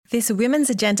This Women's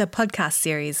Agenda podcast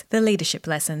series, The Leadership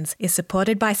Lessons, is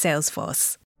supported by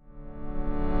Salesforce.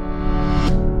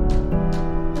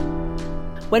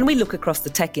 When we look across the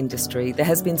tech industry, there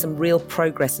has been some real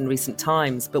progress in recent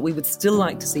times, but we would still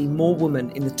like to see more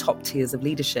women in the top tiers of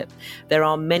leadership. There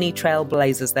are many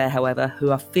trailblazers there, however, who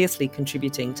are fiercely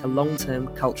contributing to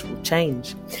long-term cultural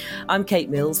change. I'm Kate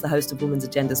Mills, the host of Women's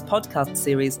Agenda's podcast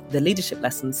series, The Leadership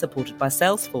Lessons, supported by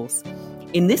Salesforce.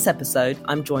 In this episode,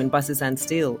 I'm joined by Suzanne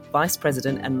Steele, Vice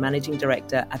President and Managing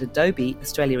Director at Adobe,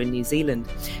 Australia and New Zealand.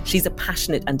 She's a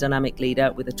passionate and dynamic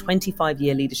leader with a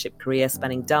 25-year leadership career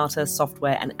spanning data,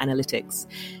 software and analytics.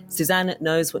 Suzanne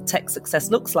knows what tech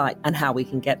success looks like and how we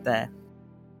can get there.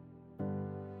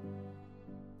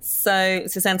 So,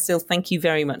 Suzanne Steele, thank you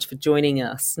very much for joining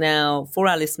us. Now, for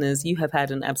our listeners, you have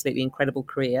had an absolutely incredible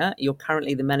career. You're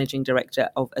currently the Managing Director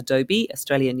of Adobe,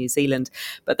 Australia and New Zealand,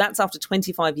 but that's after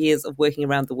 25 years of working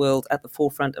around the world at the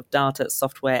forefront of data,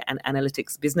 software and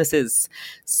analytics businesses.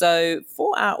 So,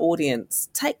 for our audience,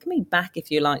 take me back,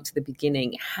 if you like, to the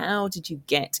beginning. How did you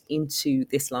get into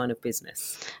this line of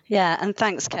business? Yeah, and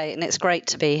thanks, Kate, and it's great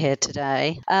to be here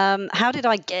today. How did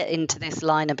I get into this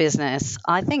line of business?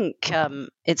 I think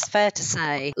it's fair to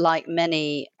say, like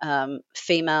many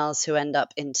females who end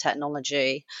up in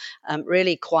technology,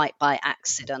 really quite by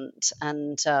accident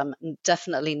and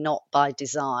definitely not by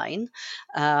design.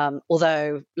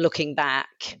 Although looking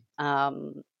back,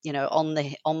 on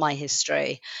my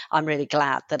history, I'm really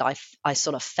glad that I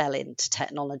sort of fell into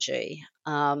technology.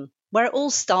 Where it all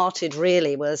started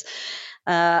really was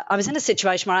I was in a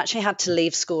situation where I actually had to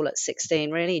leave school at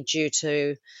 16, really due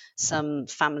to some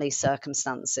family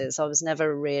circumstances. I was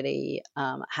never really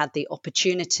had the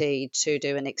opportunity to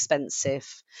do an expensive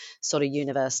sort of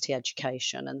university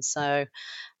education. And so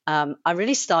I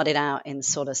really started out in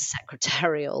sort of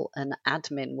secretarial and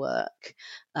admin work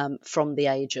from the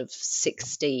age of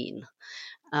 16.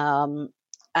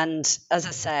 And as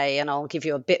I say, and I'll give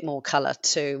you a bit more colour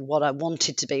to what I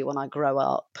wanted to be when I grew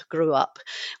up,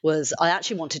 was I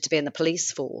actually wanted to be in the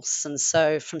police force. And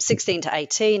so from 16 to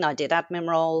 18, I did admin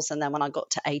roles. And then when I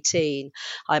got to 18,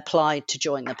 I applied to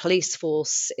join the police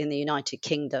force in the United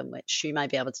Kingdom, which you may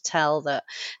be able to tell that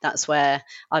that's where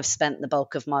I've spent the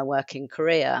bulk of my working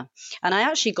career. And I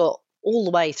actually got all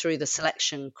the way through the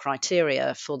selection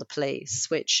criteria for the police,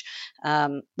 which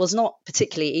was not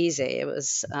particularly easy. It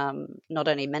was not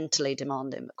only mentally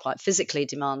demanding, but quite physically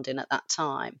demanding at that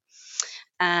time.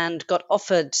 And got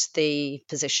offered the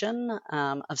position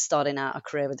of starting out a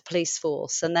career with the police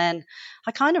force. And then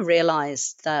I kind of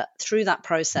realised that through that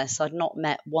process, I'd not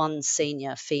met one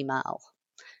senior female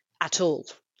at all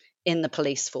in the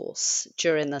police force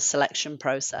during the selection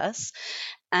process.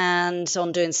 And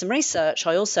on doing some research,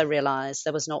 I also realised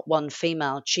there was not one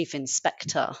female chief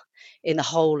inspector in the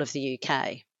whole of the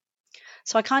UK.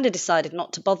 So I kind of decided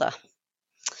not to bother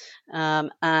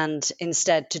and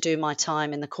instead to do my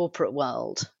time in the corporate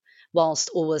world, whilst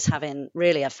always having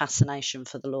really a fascination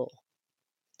for the law.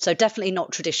 So definitely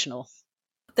not traditional.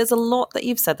 There's a lot that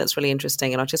you've said that's really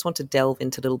interesting, and I just want to delve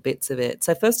into little bits of it.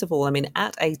 So first of all,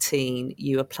 at 18,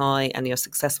 you apply and you're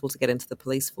successful to get into the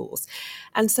police force.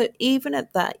 And so even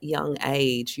at that young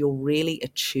age, you're really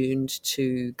attuned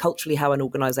to culturally how an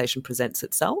organisation presents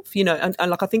itself, and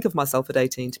like I think of myself at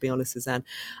 18, to be honest, Suzanne,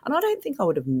 and I don't think I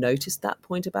would have noticed that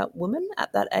point about women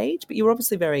at that age, but you were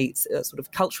obviously very sort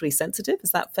of culturally sensitive.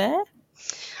 Is that fair?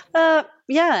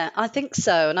 Yeah, I think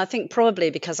so. And I think probably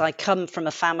because I come from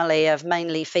a family of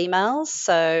mainly females.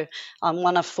 So I'm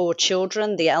one of 4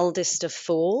 children, the eldest of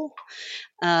 4.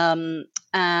 And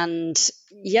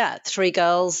 3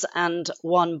 girls and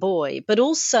 1 boy. But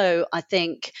also, I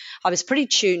think I was pretty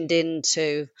tuned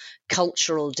into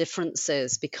cultural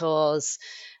differences because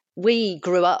we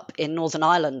grew up in Northern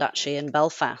Ireland, actually, in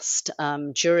Belfast,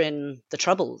 during the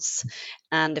Troubles.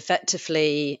 And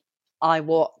effectively, I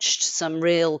watched some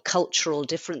real cultural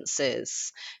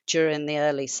differences during the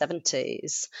early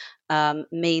 70s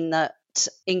mean that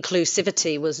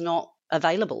inclusivity was not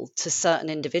available to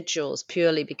certain individuals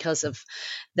purely because of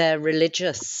their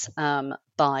religious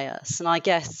bias. And I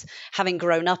guess having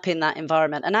grown up in that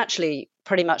environment and actually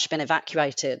pretty much been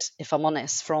evacuated, if I'm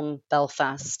honest, from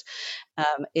Belfast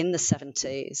in the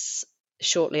 70s,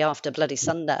 shortly after Bloody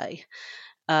Sunday,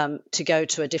 to go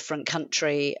to a different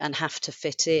country and have to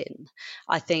fit in.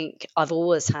 I think I've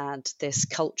always had this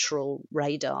cultural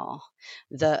radar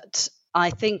that I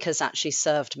think has actually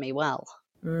served me well.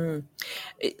 Mm.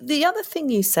 The other thing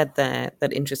you said there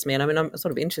that interests me, and I'm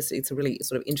sort of interested, it's a really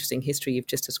sort of interesting history you've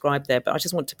just described there, but I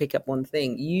just want to pick up one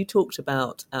thing. You talked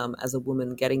about as a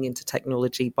woman getting into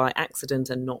technology by accident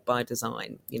and not by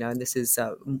design, and this is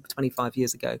 25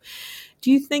 years ago.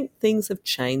 Do you think things have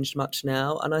changed much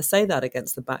now? And I say that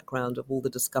against the background of all the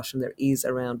discussion there is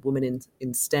around women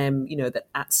in STEM, that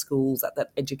at schools, at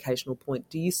that educational point.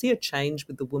 Do you see a change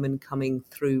with the women coming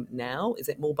through now? Is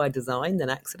it more by design than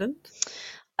accident?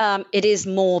 It is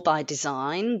more by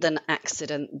design than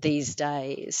accident these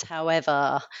days.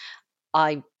 However,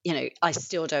 I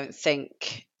still don't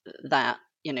think that,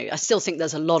 I still think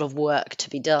there's a lot of work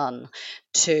to be done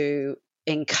to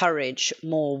encourage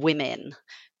more women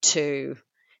to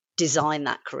design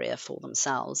that career for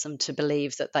themselves and to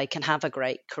believe that they can have a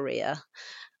great career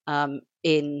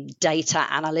in data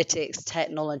analytics,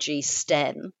 technology,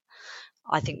 STEM.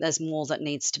 I think there's more that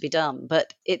needs to be done.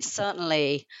 But it's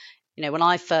certainly, when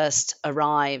I first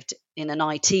arrived in an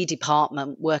IT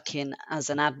department working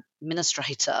as an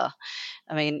administrator,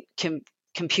 I mean,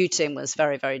 computing was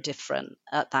very, very different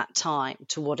at that time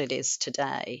to what it is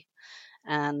today.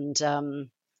 And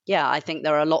I think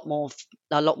there are a lot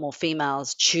more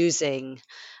females choosing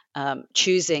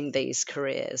these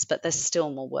careers, but there's still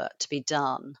more work to be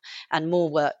done, and more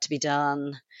work to be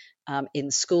done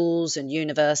in schools and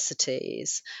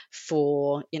universities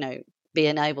for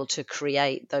being able to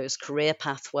create those career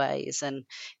pathways and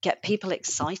get people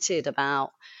excited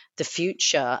about the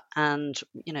future and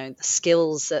the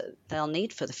skills that they'll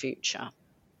need for the future.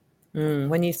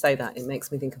 When you say that, it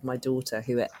makes me think of my daughter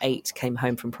who at 8 came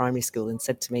home from primary school and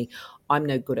said to me, "I'm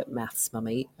no good at maths,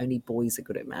 mummy. Only boys are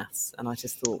good at maths." And I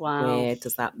just thought, Wow. Where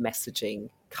does that messaging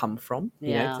come from?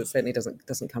 Yeah. 'Cause it certainly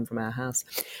doesn't come from our house.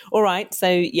 All right. So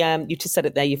you just said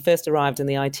it there. You first arrived in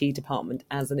the IT department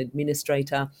as an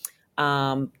administrator.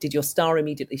 Did your star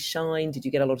immediately shine? Did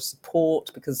you get a lot of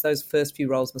support? Because those first few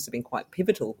roles must have been quite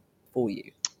pivotal for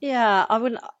you. Yeah, I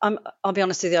wouldn't. I'll be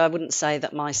honest with you. I wouldn't say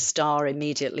that my star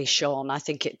immediately shone. I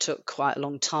think it took quite a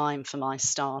long time for my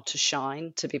star to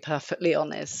shine. To be perfectly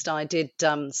honest, I did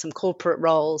some corporate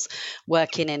roles,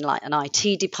 working in like an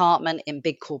IT department in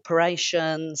big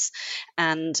corporations,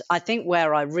 and I think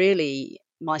where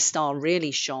my star really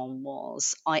shone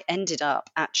was I ended up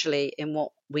actually in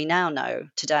what we now know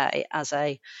today as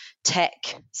a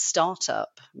tech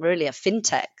startup, really a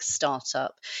fintech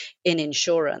startup in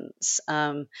insurance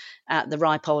at the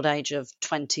ripe old age of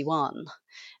 21.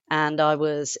 And I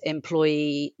was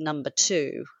employee number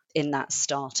 2 in that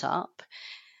startup.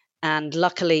 And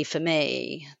luckily for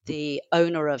me, the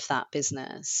owner of that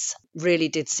business really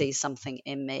did see something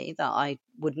in me that I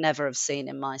would never have seen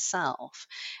in myself,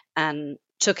 and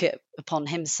took it upon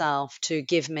himself to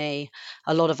give me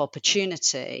a lot of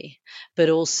opportunity, but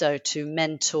also to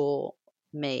mentor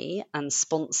me and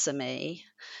sponsor me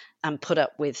and put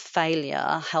up with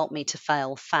failure, help me to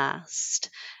fail fast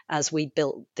as we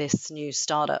built this new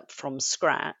startup from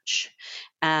scratch.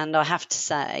 And I have to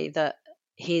say that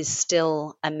he's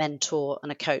still a mentor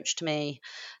and a coach to me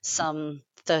some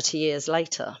 30 years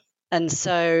later. And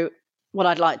so what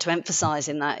I'd like to emphasize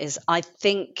in that is I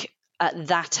think at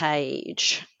that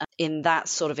age, in that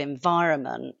sort of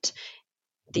environment,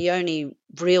 the only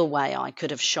real way I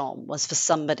could have shone was for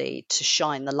somebody to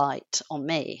shine the light on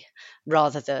me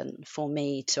rather than for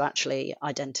me to actually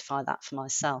identify that for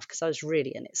myself, because I was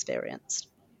really inexperienced.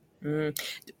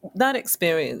 That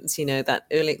experience, that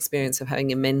early experience of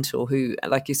having a mentor who,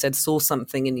 like you said, saw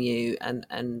something in you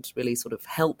and really sort of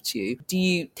helped you.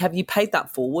 Have you paid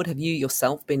that forward? Have you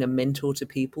yourself been a mentor to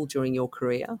people during your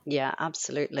career? Yeah,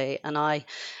 absolutely. And I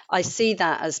see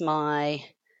that as my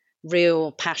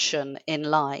real passion in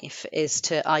life, is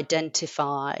to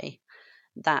identify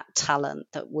that talent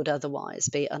that would otherwise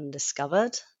be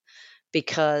undiscovered,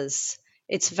 because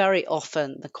it's very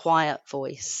often the quiet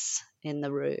voice in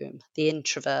the room, the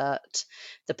introvert,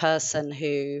 the person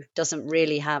who doesn't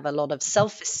really have a lot of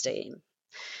self-esteem,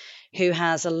 who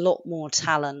has a lot more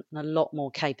talent and a lot more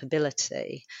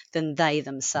capability than they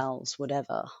themselves would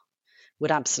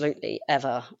absolutely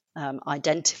ever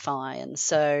identify. And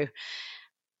so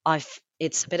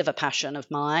it's a bit of a passion of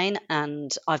mine,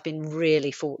 and I've been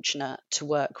really fortunate to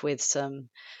work with some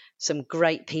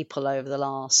great people over the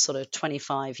last sort of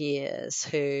 25 years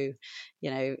who,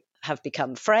 have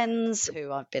become friends,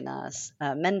 who I've been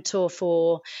a mentor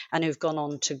for, and who've gone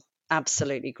on to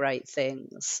absolutely great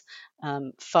things,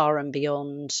 far and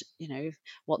beyond,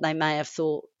 what they may have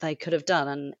thought they could have done.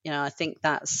 And, I think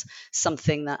that's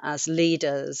something that as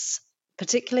leaders,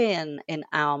 particularly in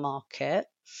our market,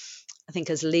 I think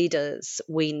as leaders,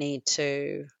 we need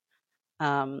to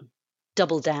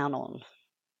double down on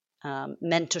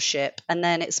mentorship. And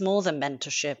then it's more than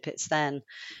mentorship.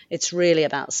 It's really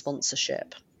about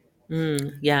sponsorship.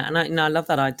 Yeah, and I love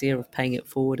that idea of paying it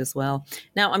forward as well.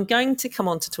 Now, I'm going to come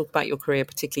on to talk about your career,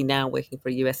 particularly now working for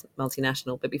a US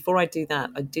multinational. But before I do that,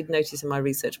 I did notice in my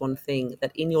research one thing,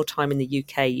 that in your time in the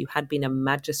UK, you had been a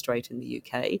magistrate in the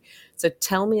UK. So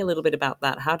tell me a little bit about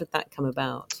that. How did that come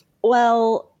about?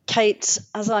 Well, Kate,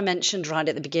 as I mentioned right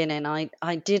at the beginning,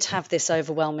 I did have this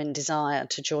overwhelming desire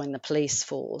to join the police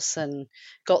force and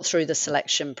got through the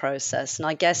selection process. And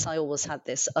I guess I always had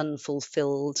this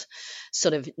unfulfilled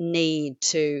sort of need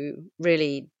to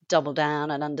really double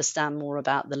down and understand more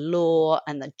about the law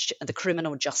and the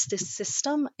criminal justice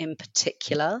system in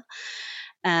particular.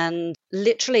 And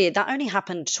literally, that only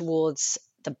happened towards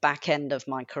the back end of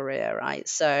my career, right?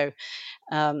 So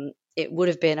it would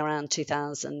have been around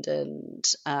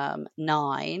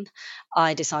 2009.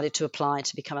 I decided to apply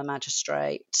to become a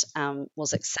magistrate,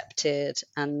 was accepted,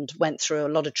 and went through a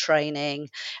lot of training.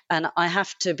 And I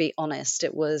have to be honest,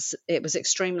 it was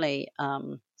extremely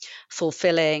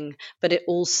fulfilling, but it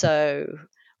also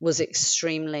was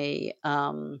extremely,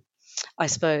 I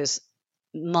suppose,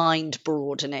 mind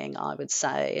broadening, I would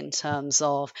say, in terms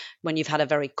of when you've had a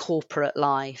very corporate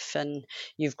life and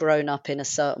you've grown up in a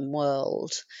certain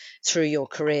world through your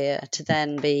career, to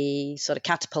then be sort of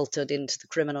catapulted into the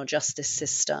criminal justice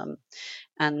system.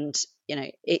 And,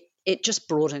 it just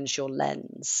broadens your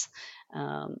lens.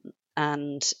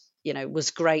 And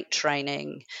was great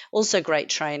training, also great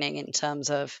training in terms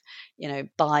of,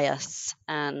 bias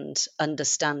and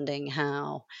understanding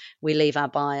how we leave our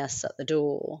bias at the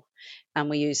door and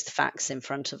we use the facts in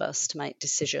front of us to make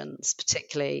decisions.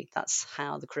 Particularly, that's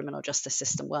how the criminal justice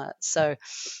system works. So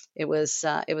it was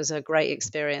a great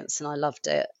experience, and I loved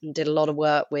it, and did a lot of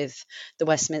work with the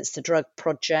Westminster Drug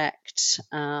Project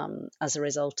as a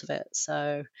result of it.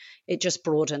 So it just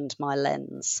broadened my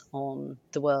lens on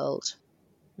the world.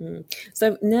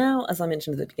 So now, as I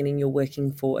mentioned at the beginning, you're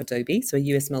working for Adobe, so a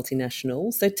US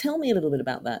multinational. So tell me a little bit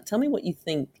about that. Tell me what you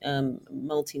think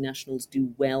multinationals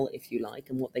do well, if you like,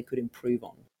 and what they could improve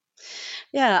on.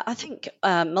 Yeah, I think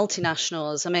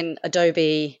multinationals,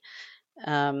 Adobe,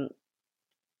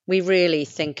 we really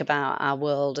think about our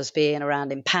world as being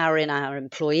around empowering our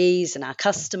employees and our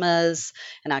customers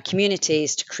and our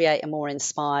communities to create a more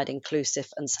inspired, inclusive,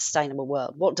 and sustainable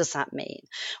world. What does that mean?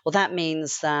 Well, that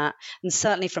means that, and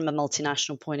certainly from a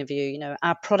multinational point of view,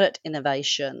 our product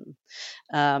innovation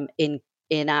in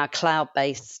our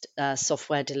cloud-based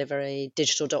software delivery,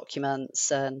 digital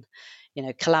documents, and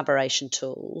collaboration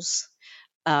tools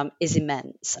is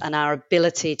immense, and our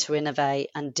ability to innovate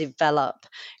and develop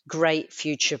great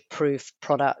future-proof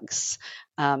products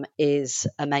is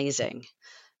amazing.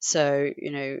 So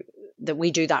that we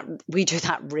do that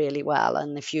really well.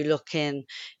 And if you look in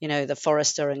the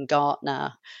Forrester and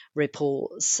Gartner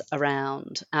reports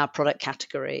around our product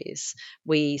categories,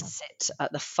 we sit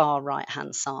at the far right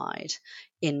hand side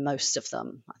in most of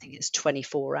them. I think it's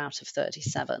 24 out of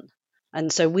 37,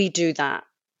 and so we do that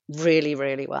really,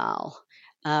 really well.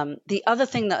 The other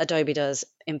thing that Adobe does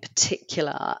in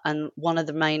particular, and one of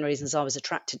the main reasons I was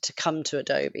attracted to come to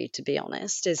Adobe, to be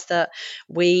honest, is that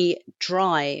we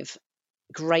drive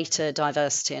greater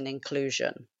diversity and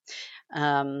inclusion.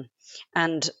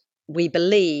 And we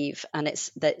believe, and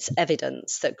it's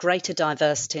evidence, that greater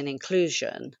diversity and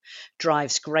inclusion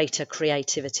drives greater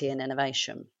creativity and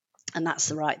innovation. And that's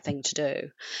the right thing to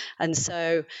do. And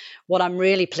so what I'm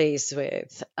really pleased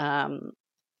with,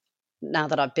 now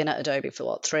that I've been at Adobe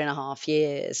for 3.5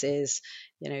 years, is,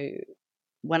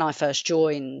 when I first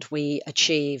joined, we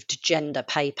achieved gender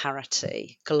pay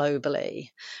parity globally,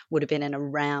 would have been in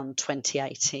around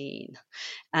 2018.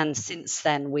 And since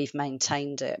then, we've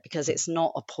maintained it, because it's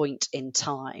not a point in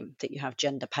time that you have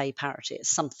gender pay parity.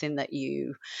 It's something that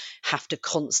you have to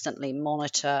constantly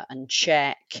monitor and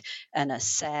check and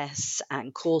assess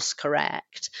and course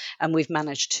correct. And we've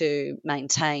managed to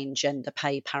maintain gender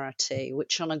pay parity,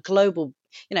 which on a global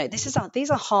these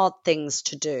are hard things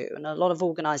to do, and a lot of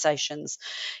organizations,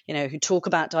 who talk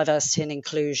about diversity and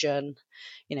inclusion,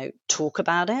 talk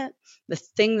about it. The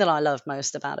thing that I love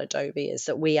most about Adobe is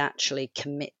that we actually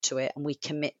commit to it, and we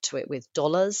commit to it with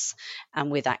dollars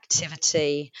and with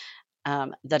activity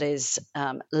that is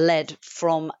led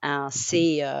from our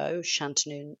CEO,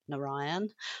 Shantanu Narayan,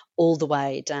 all the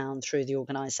way down through the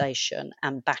organization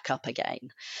and back up again.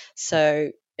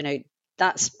 So,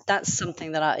 that's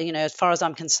something that as far as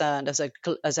I'm concerned, as a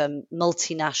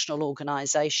multinational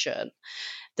organization,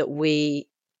 that we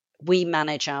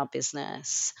manage our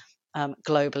business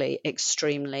globally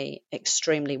extremely,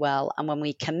 extremely well. And when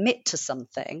we commit to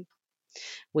something,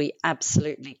 we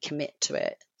absolutely commit to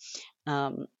it.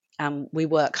 And we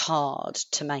work hard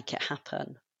to make it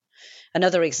happen.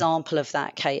 Another example of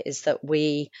that, Kate, is that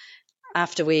we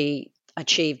after we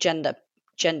achieved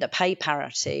gender pay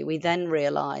parity, we then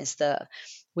realised that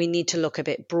we need to look a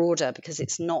bit broader, because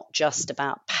it's not just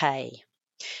about pay,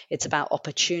 it's about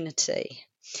opportunity.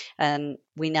 And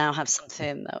we now have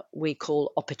something that we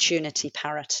call opportunity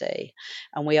parity.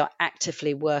 And we are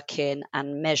actively working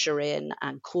and measuring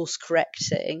and course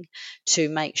correcting to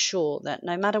make sure that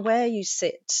no matter where you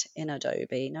sit in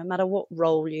Adobe, no matter what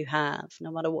role you have,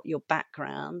 no matter what your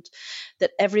background,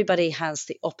 that everybody has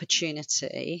the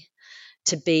opportunity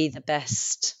to be the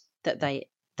best that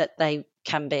they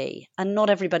can be. And not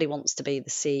everybody wants to be the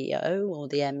CEO or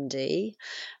the MD,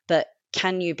 but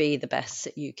can you be the best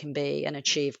that you can be and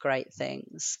achieve great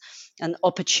things? And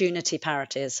opportunity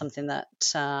parity is something that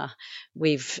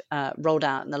we've rolled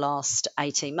out in the last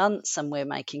 18 months, and we're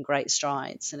making great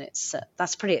strides. And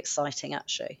that's pretty exciting,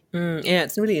 actually. Yeah,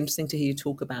 it's really interesting to hear you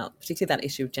talk about particularly that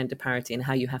issue of gender parity and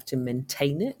how you have to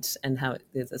maintain it, and how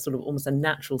there's a sort of almost a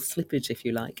natural slippage, if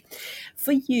you like.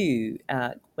 For you,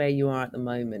 where you are at the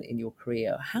moment in your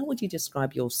career, how would you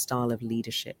describe your style of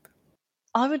leadership?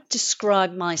 I would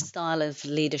describe my style of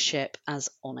leadership as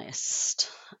honest,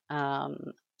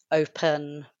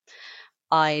 open.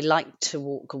 I like to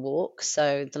walk a walk.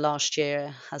 So the last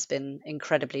year has been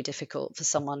incredibly difficult for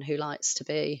someone who likes to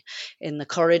be in the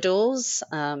corridors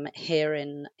here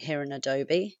in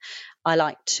Adobe. I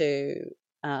like to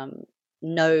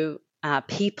know our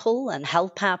people and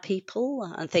help our people.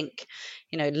 I think,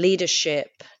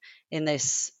 leadership in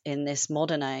this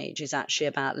modern age is actually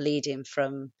about leading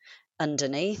from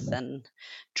underneath and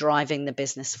driving the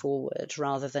business forward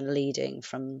rather than leading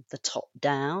from the top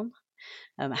down.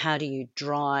 How do you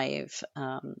drive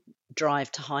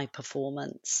to high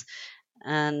performance?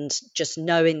 And just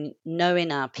knowing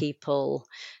our people,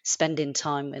 spending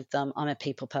time with them. I'm a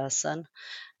people person.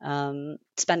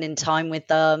 Spending time with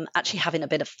them, actually having a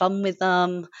bit of fun with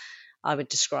them. I would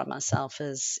describe myself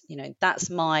as,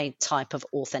 that's my type of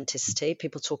authenticity.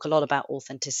 People talk a lot about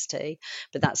authenticity,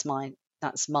 but that's my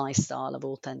style of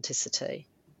authenticity.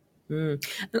 And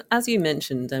as you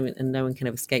mentioned, and no one can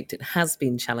have escaped, it has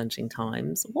been challenging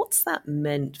times. What's that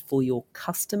meant for your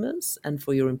customers and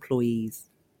for your employees?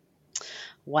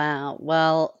 Wow.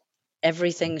 Well,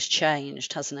 everything's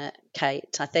changed, hasn't it,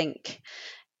 Kate? I think,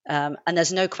 and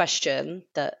there's no question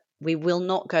that we will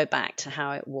not go back to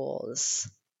how it was,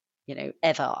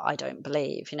 ever. I don't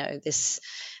believe.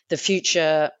 The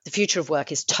future of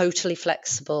work is totally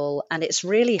flexible, and it's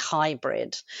really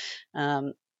hybrid.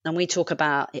 And we talk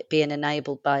about it being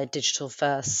enabled by a digital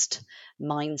first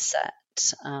mindset.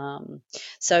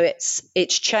 So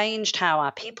it's changed how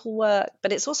our people work,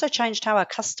 but it's also changed how our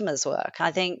customers work.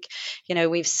 I think,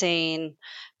 we've seen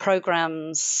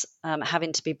programs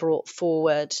having to be brought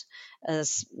forward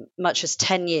as much as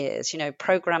 10 years,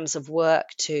 programs of work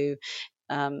to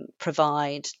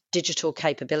provide digital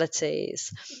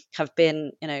capabilities have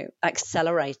been,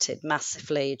 accelerated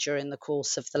massively during the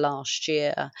course of the last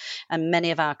year. And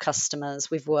many of our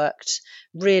customers, we've worked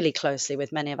really closely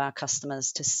with many of our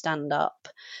customers to stand up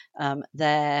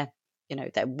their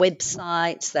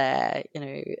websites, their,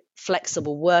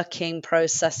 flexible working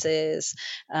processes,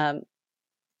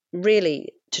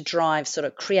 really to drive sort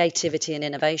of creativity and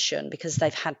innovation, because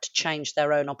they've had to change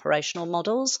their own operational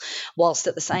models, whilst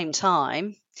at the same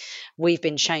time we've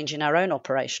been changing our own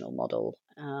operational model.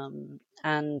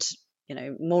 And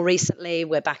more recently,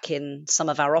 we're back in some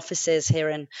of our offices here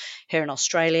in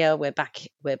Australia. We're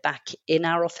back in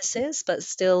our offices, but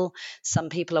still some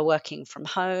people are working from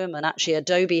home. And actually,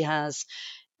 Adobe has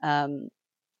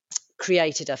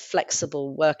created a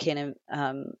flexible working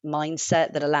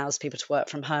mindset that allows people to work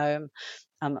from home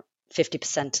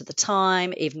 50% of the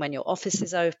time, even when your office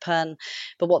is open.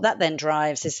 But what that then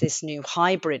drives is this new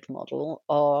hybrid model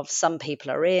of some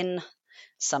people are in,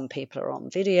 some people are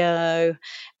on video,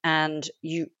 and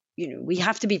we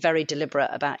have to be very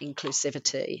deliberate about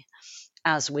inclusivity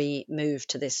as we move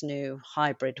to this new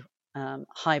hybrid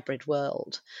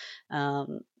world.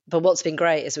 But what's been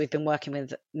great is we've been working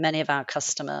with many of our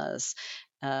customers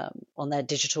on their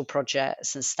digital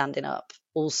projects and standing up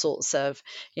all sorts of,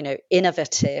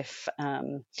 innovative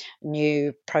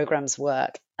new programs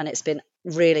work. And it's been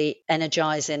really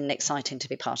energizing and exciting to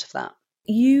be part of that.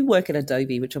 You work at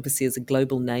Adobe, which obviously is a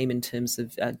global name in terms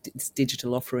of its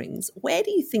digital offerings. Where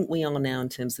do you think we are now in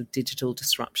terms of digital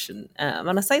disruption?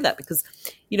 And I say that because,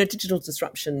 digital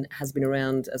disruption has been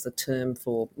around as a term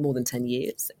for more than 10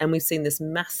 years. And we've seen this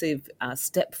massive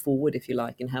step forward, if you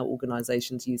like, in how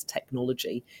organizations use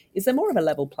technology. Is there more of a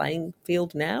level playing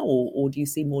field now, or do you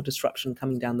see more disruption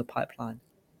coming down the pipeline?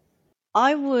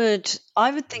 I would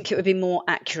think it would be more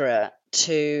accurate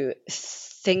to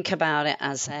think about it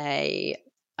as a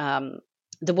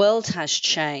the world has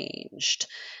changed.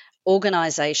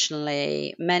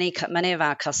 Organizationally, many of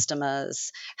our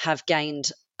customers have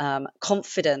gained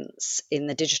confidence in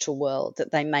the digital world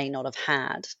that they may not have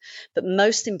had. But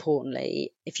most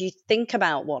importantly, if you think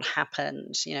about what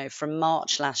happened, from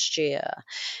March last year,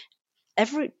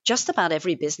 just about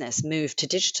every business moved to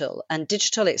digital, and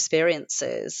digital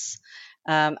experiences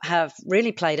have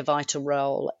really played a vital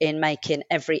role in making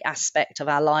every aspect of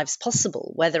our lives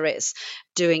possible, whether it's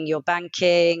doing your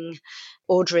banking,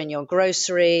 ordering your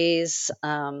groceries,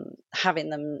 having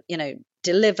them,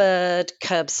 delivered,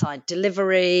 curbside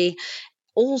delivery,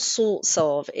 all sorts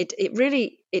of it.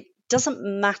 It doesn't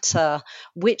matter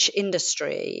which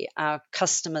industry our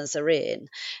customers are in.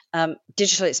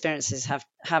 Digital experiences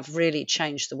have really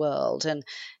changed the world, and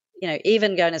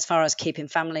even going as far as keeping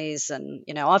families. And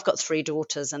I've got 3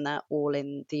 daughters, and they're all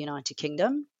in the United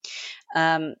Kingdom.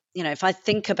 If I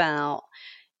think about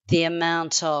the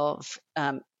amount of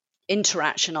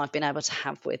interaction I've been able to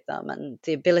have with them, and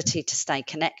the ability to stay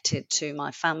connected to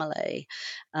my family,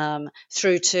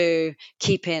 through to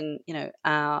keeping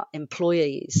our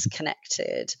employees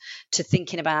connected, to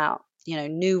thinking about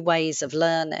new ways of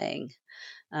learning,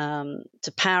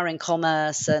 to powering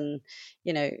commerce, and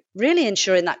really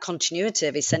ensuring that continuity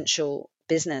of essential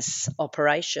business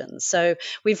operations. So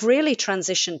we've really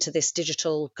transitioned to this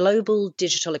global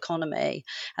digital economy,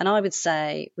 and I would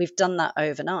say we've done that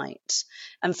overnight.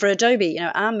 And for Adobe,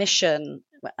 our mission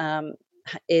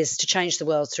is to change the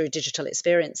world through digital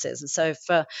experiences. And so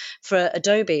for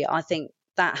Adobe, I think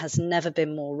that has never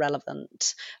been more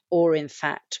relevant, or in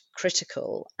fact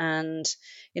critical. And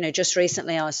just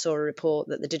recently I saw a report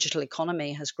that the digital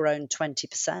economy has grown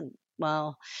 20%.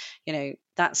 Well,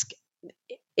 that's,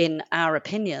 in our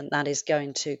opinion, that is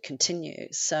going to continue.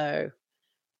 So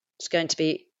it's going to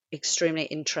be extremely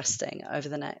interesting over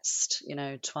the next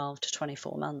 12 to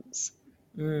 24 months.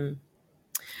 You're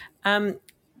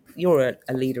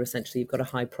a leader, essentially. You've got a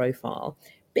high profile.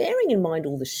 Bearing in mind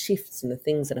all the shifts and the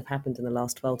things that have happened in the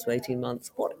last 12 to 18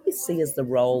 months, what do you see as the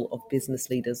role of business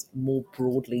leaders more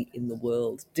broadly in the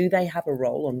world? Do they have a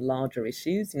role on larger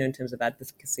issues, in terms of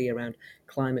advocacy around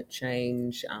climate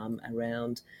change,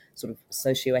 around sort of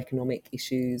socioeconomic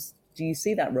issues? Do you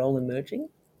see that role emerging?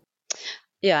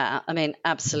 Yeah, I mean,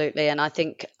 absolutely. And I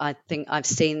think I've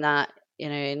seen that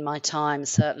in my time,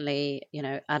 certainly,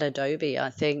 at Adobe. I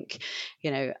think,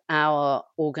 our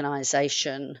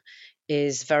organization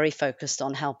is very focused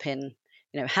on helping,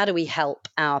 how do we help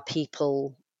our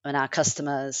people and our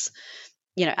customers,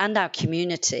 and our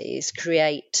communities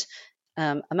create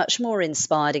a much more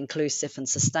inspired, inclusive and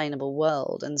sustainable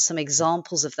world. And some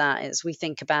examples of that is we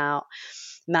think about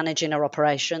managing our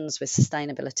operations with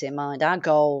sustainability in mind. Our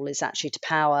goal is actually to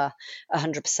power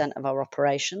 100% of our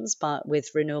operations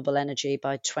with renewable energy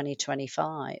by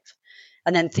 2025.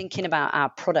 And then thinking about our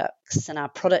products and our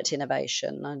product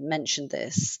innovation, I mentioned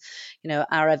this,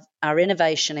 our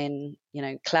innovation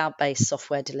in, cloud-based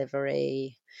software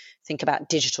delivery, think about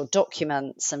digital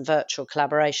documents and virtual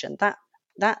collaboration,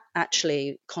 that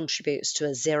actually contributes to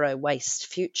a zero waste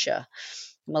future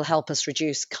and will help us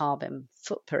reduce carbon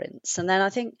footprints. And then I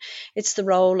think it's the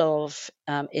role of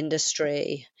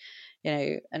industry,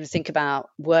 and think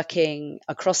about working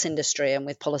across industry and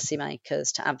with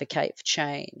policymakers to advocate for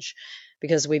change,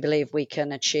 because we believe we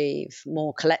can achieve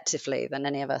more collectively than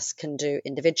any of us can do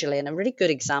individually. And a really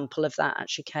good example of that,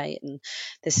 actually, Kate, and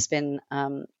this has been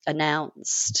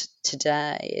announced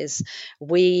today, is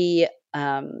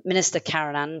Minister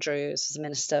Karen Andrews, as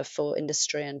Minister for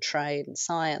Industry and Trade and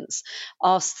Science,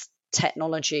 asked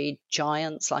technology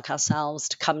giants like ourselves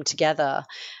to come together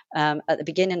at the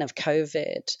beginning of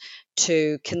COVID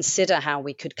to consider how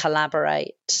we could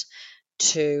collaborate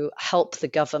to help the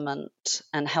government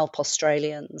and help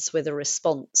Australians with a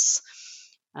response.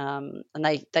 And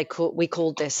we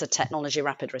called this a technology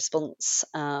rapid response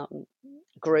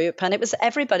group. And it was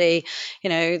everybody,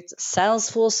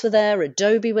 Salesforce were there,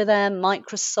 Adobe were there,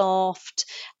 Microsoft,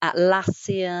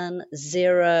 Atlassian,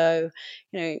 Xero,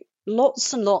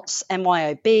 lots and lots,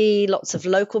 MYOB, lots of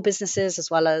local businesses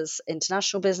as well as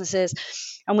international businesses.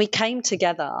 And we came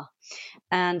together,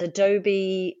 and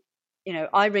Adobe,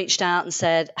 I reached out and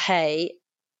said, hey,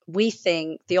 we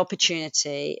think the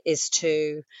opportunity is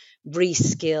to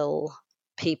reskill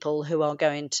people who are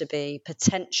going to be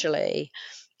potentially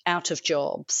out of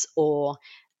jobs or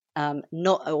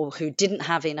who didn't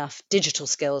have enough digital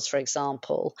skills, for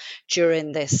example,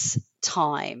 during this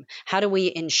time. How do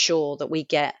we ensure that we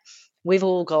get we've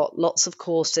all got lots of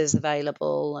courses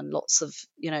available and lots of,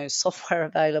 software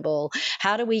available.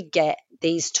 How do we get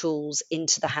these tools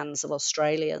into the hands of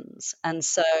Australians? And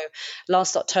so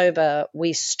last October,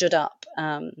 we stood up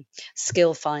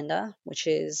SkillFinder, which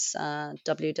is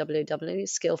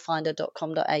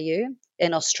www.skillfinder.com.au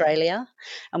in Australia.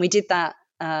 And we did that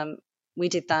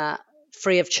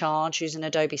free of charge using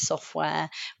Adobe software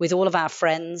with all of our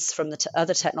friends from the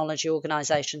other technology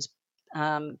organizations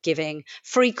giving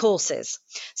free courses.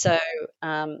 So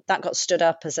that got stood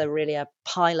up as a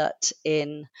pilot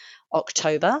in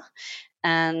October.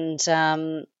 And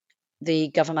the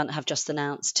government have just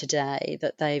announced today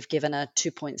that they've given a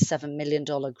 $2.7 million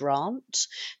grant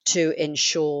to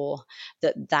ensure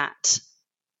that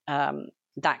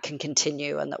can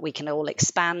continue and that we can all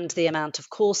expand the amount of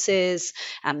courses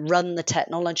and run the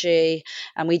technology.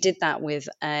 And we did that with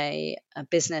a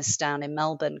business down in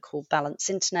Melbourne called Balance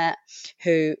Internet,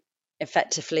 who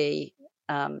effectively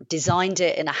designed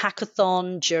it in a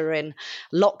hackathon during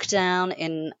lockdown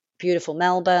in beautiful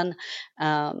Melbourne,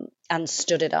 and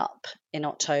stood it up in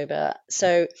October.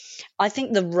 So I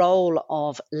think the role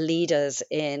of leaders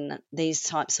in these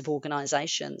types of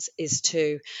organizations is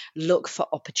to look for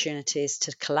opportunities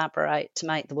to collaborate to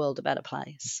make the world a better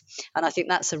place. And I think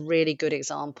that's a really good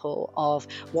example of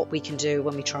what we can do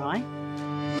when we try.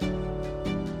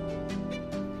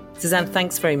 Suzanne,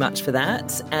 thanks very much for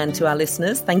that. And to our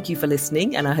listeners, thank you for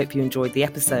listening, and I hope you enjoyed the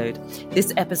episode.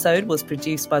 This episode was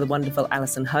produced by the wonderful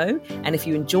Alison Ho, and if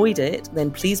you enjoyed it,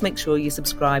 then please make sure you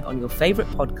subscribe on your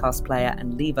favourite podcast player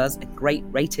and leave us a great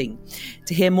rating.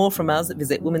 To hear more from us,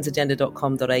 visit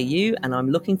womensagenda.com.au, and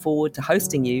I'm looking forward to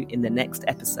hosting you in the next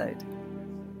episode.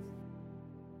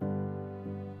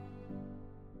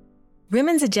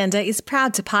 Women's Agenda is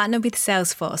proud to partner with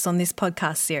Salesforce on this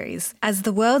podcast series. As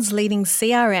the world's leading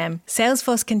CRM,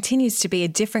 Salesforce continues to be a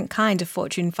different kind of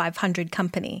Fortune 500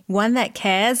 company, one that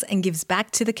cares and gives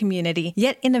back to the community,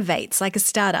 yet innovates like a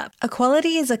startup.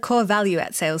 Equality is a core value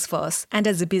at Salesforce, and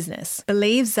as a business,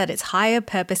 believes that its higher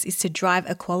purpose is to drive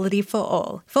equality for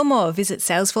all. For more, visit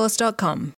salesforce.com.